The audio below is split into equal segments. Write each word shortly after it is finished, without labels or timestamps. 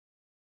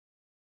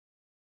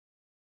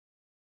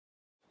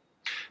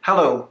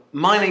Hello,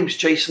 my name's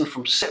Jason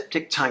from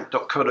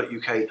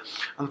septictank.co.uk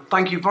and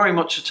thank you very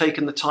much for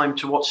taking the time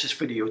to watch this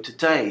video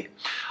today.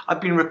 I've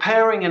been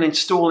repairing and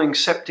installing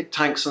septic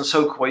tanks and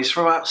soakaways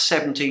for about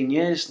 17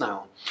 years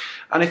now.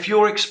 And if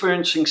you're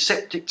experiencing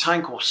septic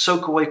tank or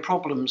soakaway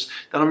problems,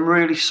 then I'm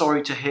really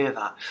sorry to hear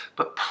that.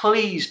 But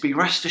please be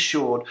rest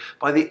assured,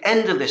 by the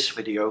end of this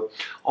video,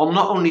 I'll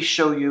not only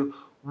show you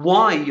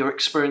why you're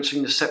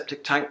experiencing the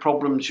septic tank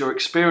problems you're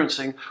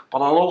experiencing,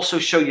 but I'll also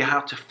show you how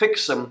to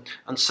fix them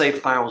and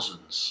save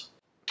thousands.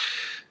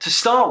 To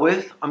start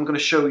with, I'm going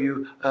to show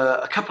you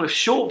a couple of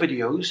short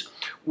videos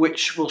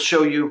which will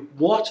show you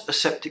what a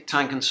septic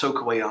tank and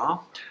soakaway are,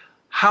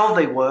 how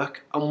they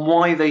work and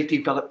why they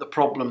develop the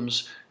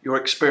problems you're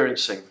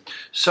experiencing.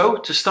 So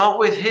to start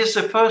with, here's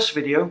the first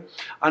video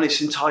and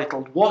it's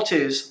entitled "What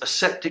is a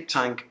septic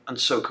tank and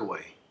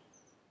soakaway?"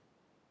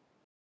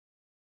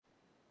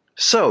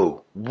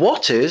 So,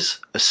 what is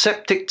a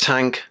septic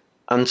tank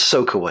and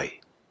soakaway?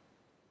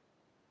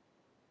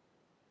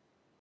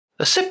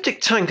 A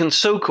septic tank and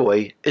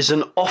soakaway is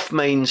an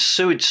off-main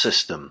sewage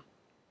system,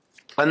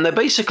 and they're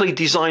basically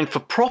designed for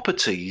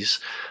properties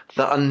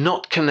that are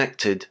not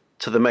connected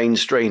to the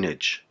mains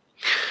drainage.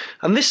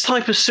 And this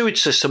type of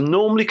sewage system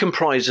normally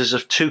comprises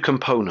of two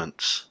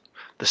components: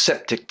 the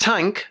septic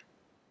tank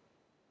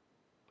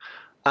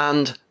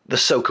and the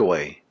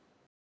soakaway.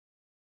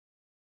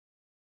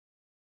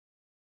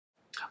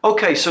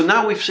 Okay, so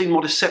now we've seen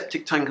what a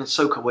septic tank and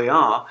soakaway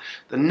are,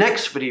 the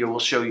next video will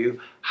show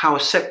you how a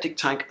septic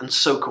tank and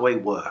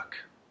soakaway work.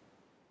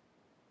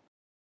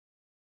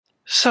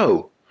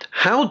 So,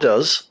 how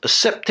does a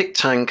septic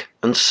tank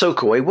and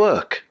soakaway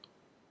work?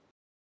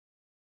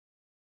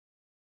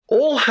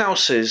 All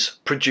houses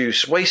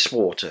produce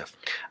wastewater,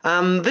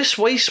 and this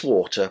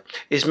wastewater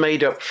is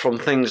made up from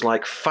things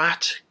like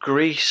fat,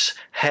 grease,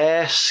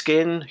 hair,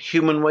 skin,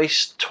 human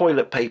waste,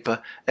 toilet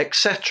paper,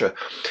 etc.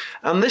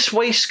 And this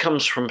waste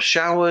comes from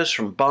showers,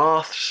 from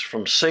baths,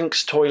 from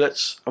sinks,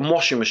 toilets and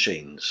washing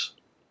machines.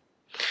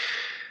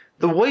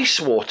 The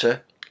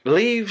wastewater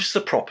leaves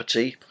the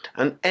property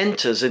and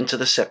enters into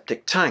the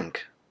septic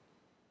tank.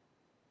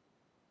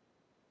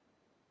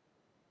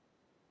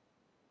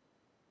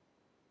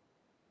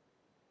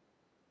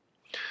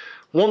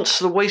 Once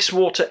the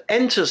wastewater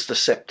enters the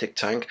septic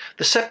tank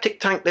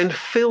then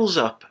fills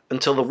up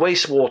until the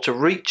wastewater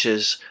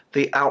reaches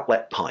the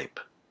outlet pipe.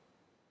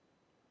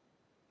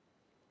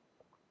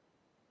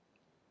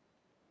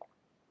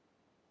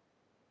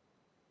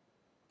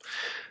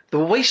 The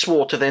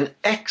wastewater then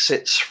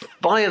exits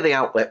via the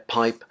outlet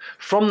pipe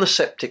from the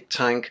septic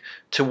tank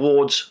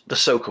towards the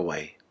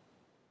soakaway.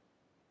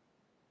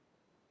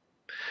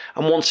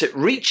 And once it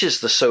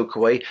reaches the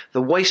soakaway,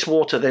 the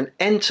wastewater then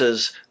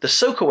enters the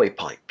soakaway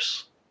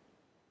pipes.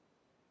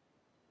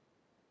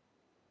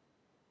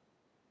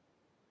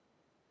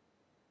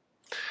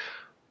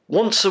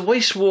 Once the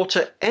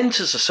wastewater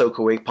enters the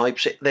soakaway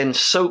pipes, it then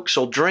soaks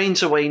or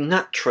drains away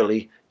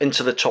naturally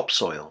into the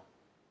topsoil.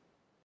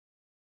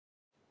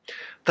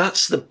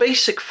 That's the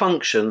basic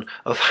function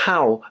of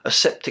how a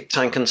septic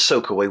tank and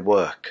soakaway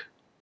work.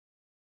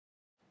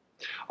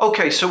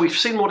 Okay, so we've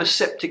seen what a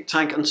septic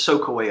tank and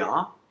soakaway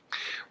are.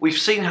 We've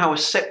seen how a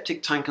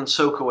septic tank and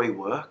soakaway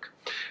work.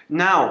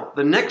 Now,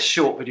 the next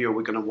short video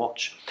we're going to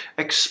watch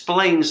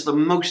explains the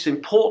most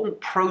important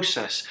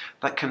process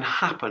that can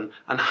happen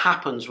and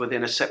happens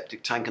within a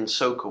septic tank and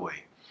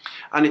soakaway.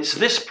 And it's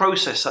this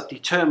process that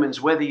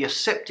determines whether your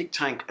septic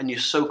tank and your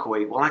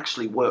soakaway will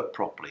actually work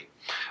properly.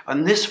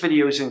 And this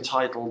video is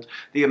entitled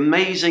 "The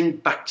Amazing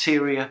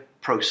Bacteria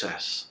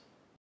Process."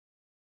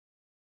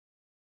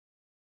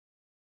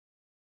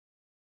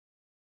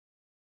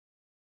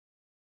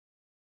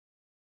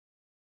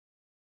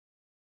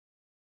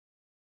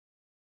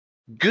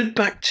 Good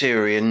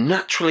bacteria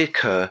naturally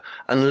occur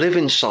and live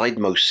inside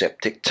most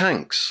septic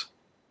tanks.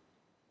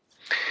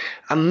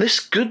 And this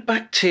good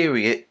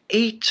bacteria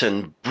eat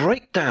and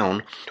break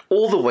down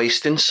all the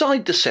waste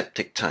inside the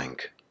septic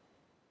tank.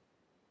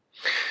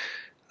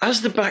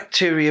 As the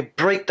bacteria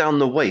break down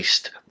the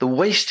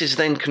waste is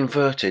then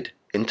converted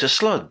into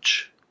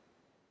sludge.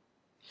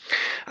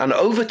 And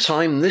over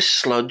time, this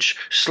sludge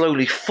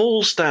slowly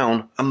falls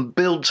down and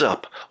builds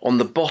up on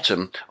the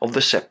bottom of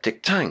the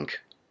septic tank.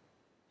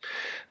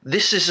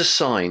 This is a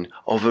sign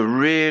of a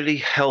really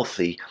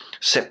healthy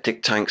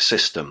septic tank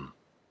system.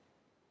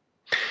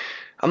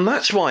 And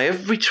that's why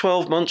every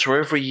 12 months or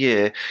every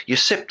year, your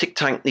septic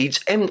tank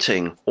needs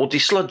emptying or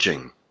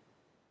desludging.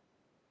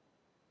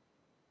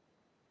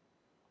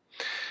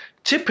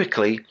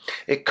 Typically,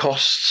 it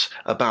costs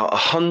about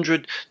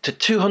 £100 to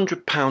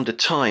 £200 a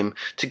time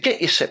to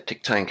get your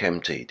septic tank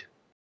emptied.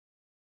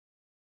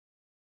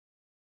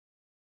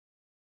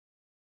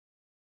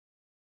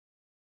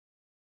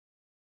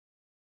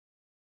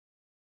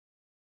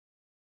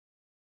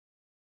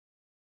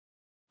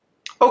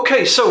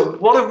 Okay, so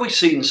what have we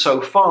seen so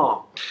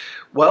far?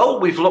 Well,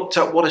 we've looked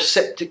at what a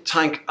septic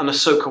tank and a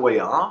soakaway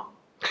are.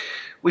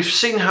 We've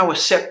seen how a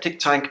septic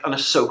tank and a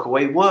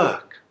soakaway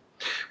work.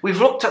 We've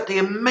looked at the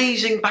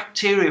amazing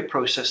bacteria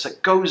process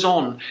that goes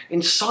on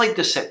inside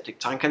the septic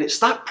tank, and it's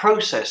that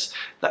process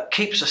that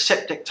keeps a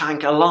septic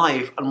tank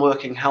alive and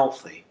working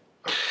healthy.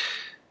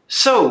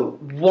 So,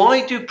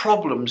 why do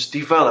problems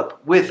develop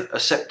with a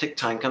septic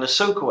tank and a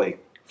soakaway?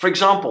 For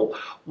example,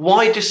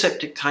 why do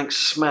septic tanks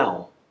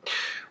smell?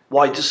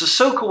 Why does the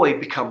soakaway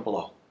become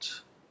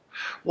blocked?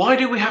 Why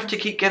do we have to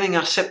keep getting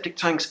our septic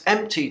tanks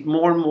emptied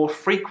more and more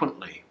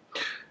frequently?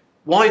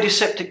 Why do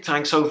septic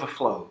tanks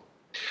overflow?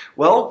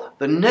 Well,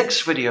 the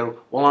next video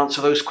will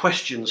answer those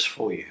questions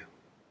for you.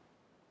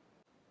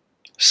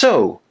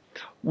 So,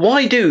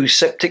 why do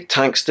septic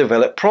tanks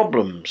develop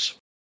problems?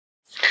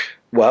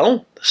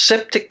 Well,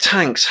 septic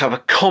tanks have a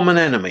common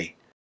enemy: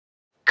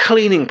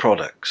 cleaning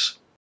products.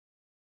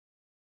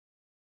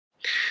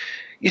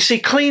 You see,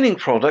 cleaning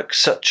products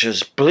such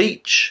as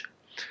bleach,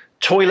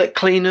 toilet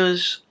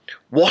cleaners,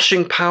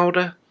 washing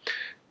powder,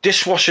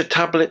 dishwasher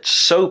tablets,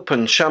 soap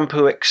and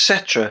shampoo,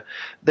 etc.,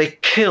 they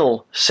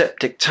kill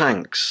septic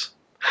tanks.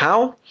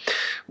 How?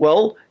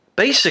 Well,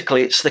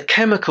 basically it's the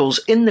chemicals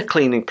in the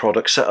cleaning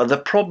products that are the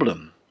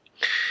problem.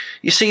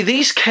 You see,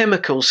 these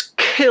chemicals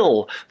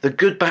kill the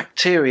good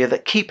bacteria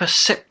that keep a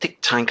septic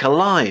tank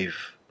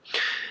alive.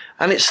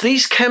 And it's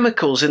these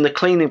chemicals in the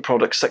cleaning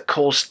products that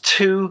cause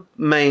two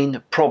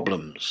main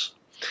problems.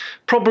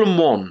 Problem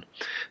one,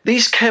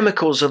 these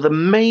chemicals are the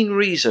main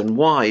reason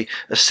why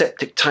a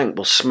septic tank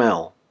will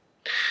smell.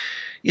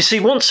 You see,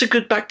 once the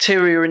good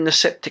bacteria in the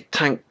septic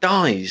tank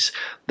dies,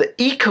 the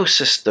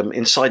ecosystem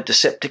inside the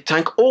septic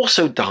tank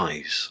also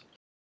dies.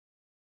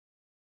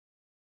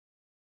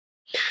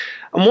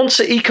 And once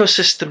the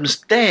ecosystem's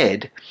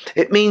dead,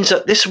 it means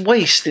that this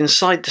waste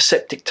inside the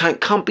septic tank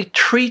can't be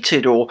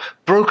treated or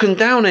broken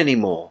down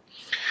anymore.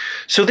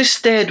 So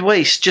this dead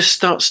waste just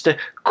starts to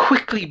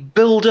quickly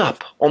build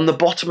up on the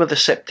bottom of the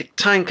septic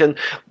tank, and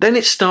then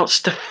it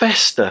starts to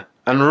fester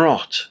and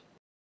rot.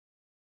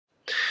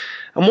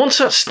 And once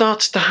that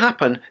starts to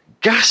happen,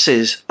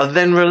 gases are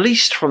then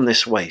released from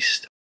this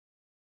waste.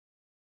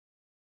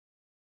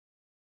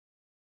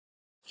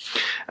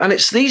 And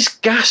it's these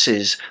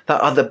gases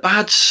that are the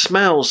bad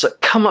smells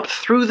that come up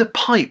through the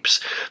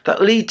pipes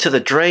that lead to the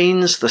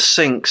drains, the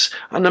sinks,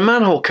 and the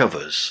manhole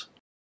covers.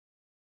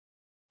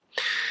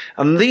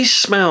 And these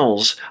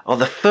smells are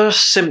the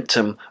first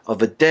symptom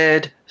of a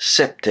dead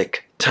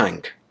septic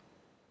tank.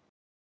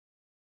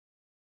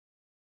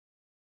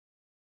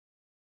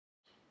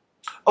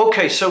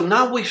 Okay, so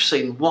now we've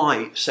seen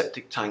why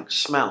septic tanks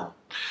smell.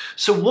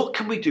 So what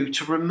can we do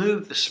to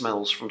remove the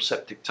smells from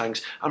septic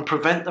tanks and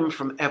prevent them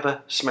from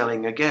ever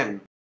smelling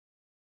again?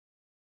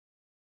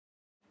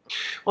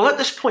 Well, at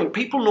this point,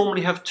 people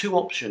normally have two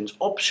options.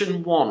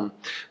 Option one,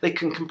 they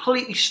can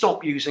completely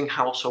stop using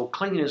household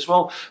cleaners.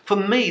 Well, for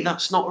me,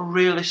 that's not a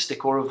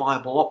realistic or a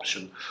viable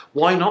option.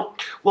 Why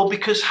not? Well,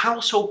 because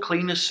household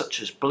cleaners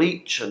such as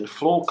bleach and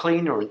floor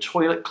cleaner and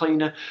toilet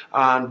cleaner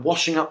and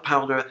washing up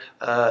powder,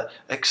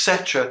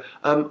 etc.,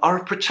 are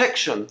a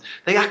protection.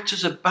 They act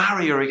as a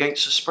barrier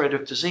against the spread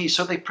of disease,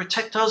 so they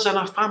protect us and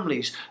our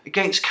families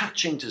against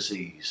catching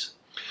disease.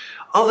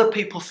 Other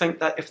people think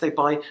that if they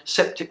buy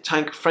septic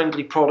tank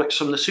friendly products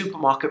from the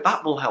supermarket,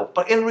 that will help.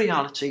 But in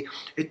reality,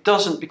 it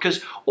doesn't,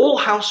 because all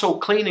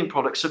household cleaning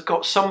products have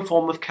got some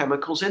form of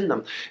chemicals in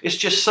them. It's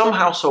just some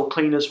household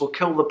cleaners will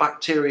kill the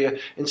bacteria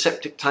in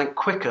septic tank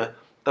quicker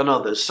than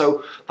others.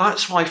 So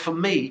that's why for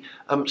me,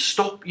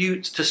 stop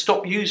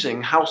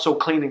using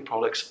household cleaning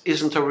products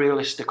isn't a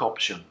realistic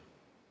option.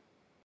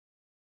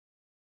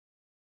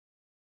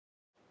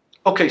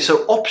 Okay,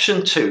 so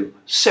option two,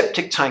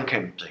 septic tank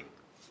emptying.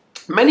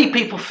 Many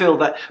people feel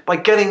that by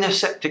getting their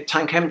septic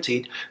tank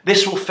emptied,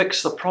 this will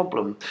fix the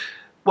problem.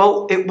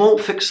 Well, it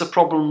won't fix the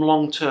problem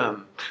long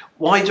term.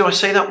 Why do I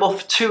say that? Well,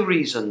 for two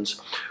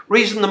reasons.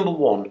 Reason number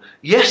one,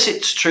 yes,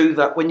 it's true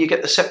that when you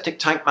get the septic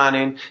tank man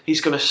in, he's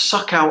going to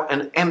suck out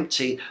and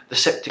empty the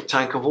septic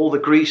tank of all the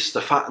grease,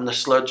 the fat and the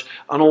sludge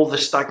and all the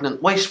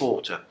stagnant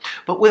wastewater.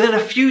 But within a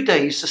few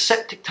days, the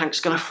septic tank's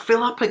going to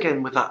fill up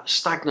again with that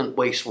stagnant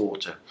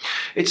wastewater.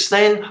 It's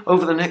then,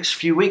 over the next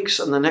few weeks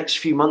and the next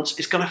few months,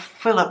 it's going to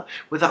fill up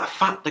with that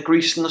fat, the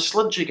grease and the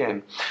sludge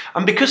again.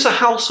 And because the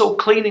household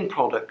cleaning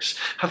products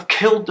have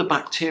killed the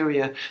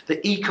bacteria, the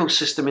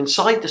ecosystem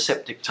inside the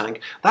septic tank,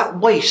 that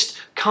waste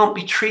can't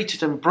be treated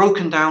and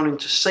broken down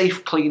into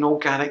safe, clean,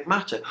 organic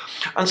matter.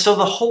 And so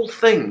the whole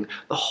thing,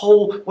 the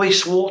whole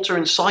wastewater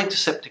inside the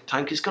septic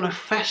tank is going to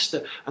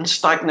fester and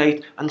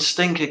stagnate and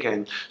stink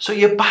again. So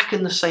you're back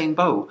in the same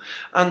boat.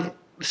 And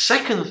the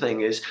second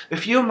thing is,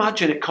 if you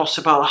imagine it costs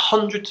about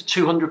 £100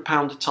 to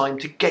 £200 a time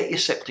to get your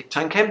septic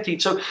tank emptied.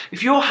 So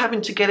if you're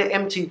having to get it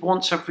emptied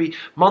once every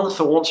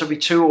month or once every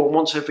 2 or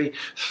once every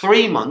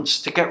 3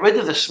 months to get rid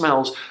of the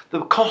smells,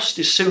 the cost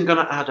is soon going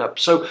to add up.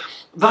 So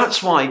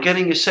that's why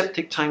getting your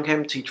septic tank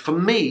emptied, for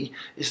me,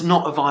 is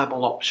not a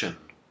viable option.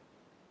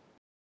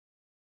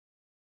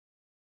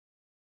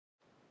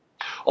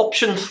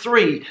 Option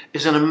 3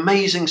 is an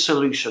amazing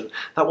solution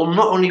that will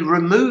not only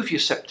remove your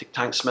septic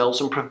tank smells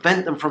and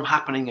prevent them from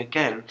happening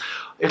again,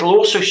 it'll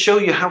also show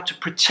you how to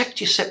protect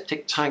your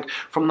septic tank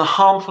from the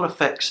harmful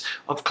effects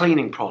of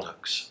cleaning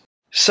products.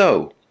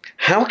 So,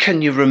 how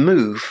can you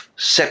remove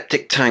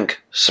septic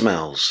tank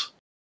smells?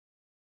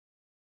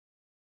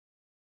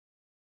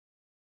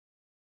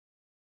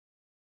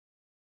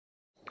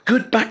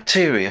 Good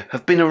bacteria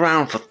have been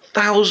around for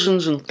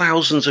thousands and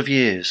thousands of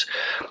years,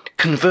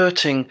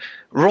 converting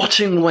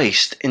rotting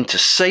waste into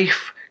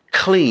safe,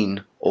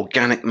 clean,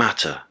 organic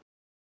matter.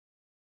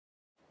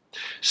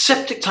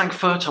 Septic tank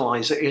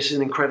fertilizer is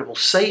an incredible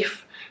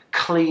safe,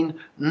 clean,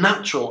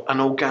 natural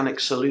and organic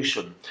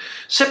solution.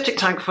 Septic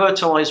tank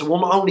fertilizer will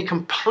not only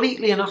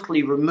completely and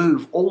utterly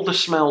remove all the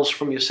smells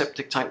from your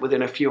septic tank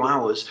within a few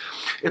hours,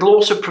 it'll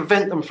also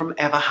prevent them from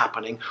ever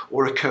happening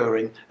or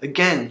occurring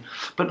again.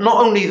 But not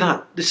only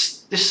that,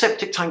 this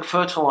septic tank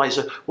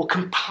fertilizer will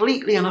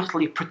completely and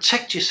utterly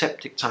protect your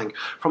septic tank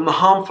from the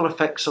harmful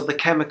effects of the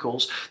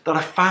chemicals that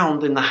are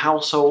found in the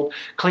household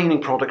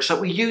cleaning products that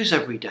we use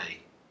every day.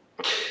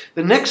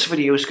 The next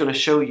video is going to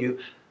show you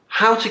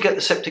how to get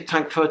the septic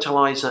tank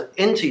fertilizer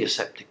into your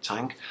septic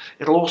tank.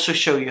 It'll also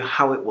show you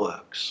how it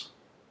works.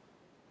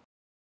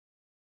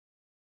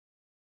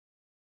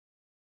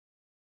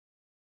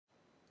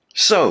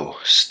 So,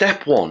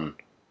 step 1.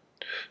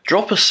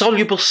 Drop a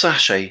soluble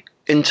sachet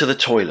into the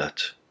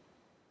toilet.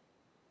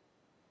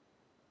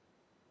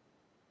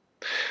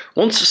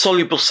 Once the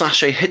soluble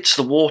sachet hits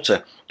the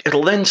water,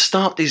 it'll then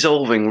start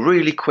dissolving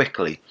really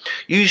quickly,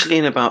 usually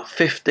in about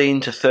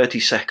 15 to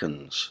 30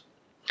 seconds.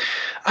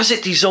 As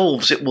it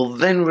dissolves, it will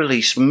then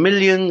release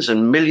millions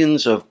and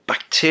millions of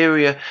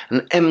bacteria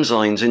and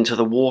enzymes into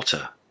the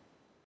water.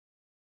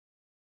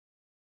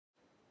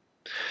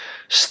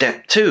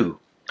 Step 2.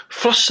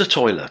 Flush the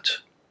toilet.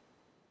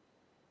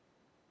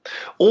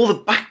 All the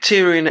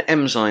bacteria and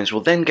enzymes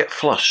will then get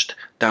flushed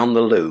down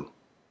the loo.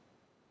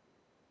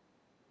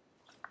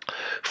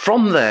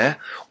 From there,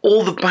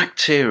 all the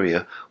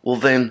bacteria will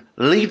then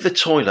leave the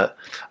toilet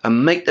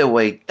and make their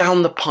way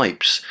down the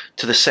pipes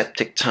to the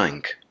septic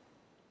tank.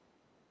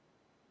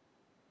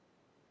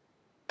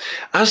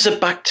 As the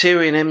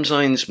bacteria and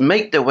enzymes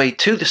make their way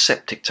to the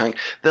septic tank,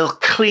 they'll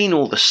clean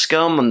all the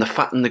scum and the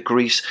fat and the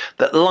grease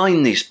that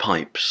line these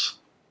pipes.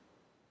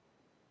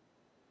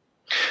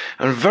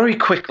 And very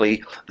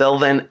quickly, they'll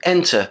then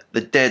enter the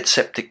dead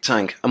septic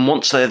tank. And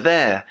once they're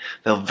there,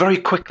 they'll very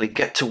quickly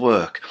get to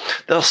work.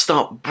 They'll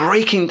start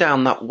breaking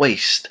down that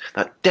waste,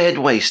 that dead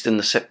waste in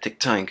the septic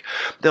tank.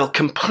 They'll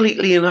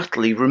completely and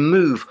utterly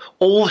remove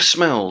all the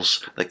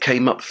smells that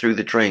came up through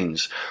the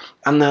drains.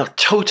 And they'll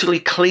totally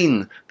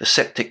clean the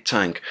septic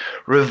tank,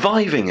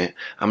 reviving it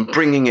and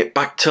bringing it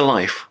back to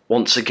life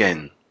once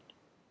again.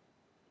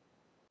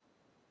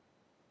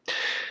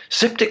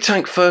 Septic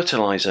tank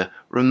fertilizer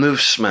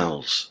removes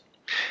smells.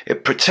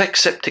 It protects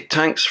septic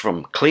tanks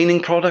from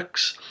cleaning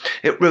products.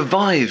 It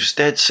revives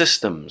dead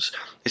systems.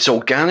 It's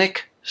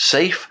organic,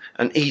 safe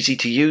and easy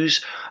to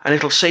use, and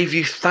it'll save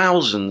you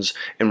thousands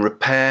in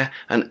repair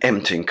and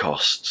emptying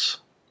costs.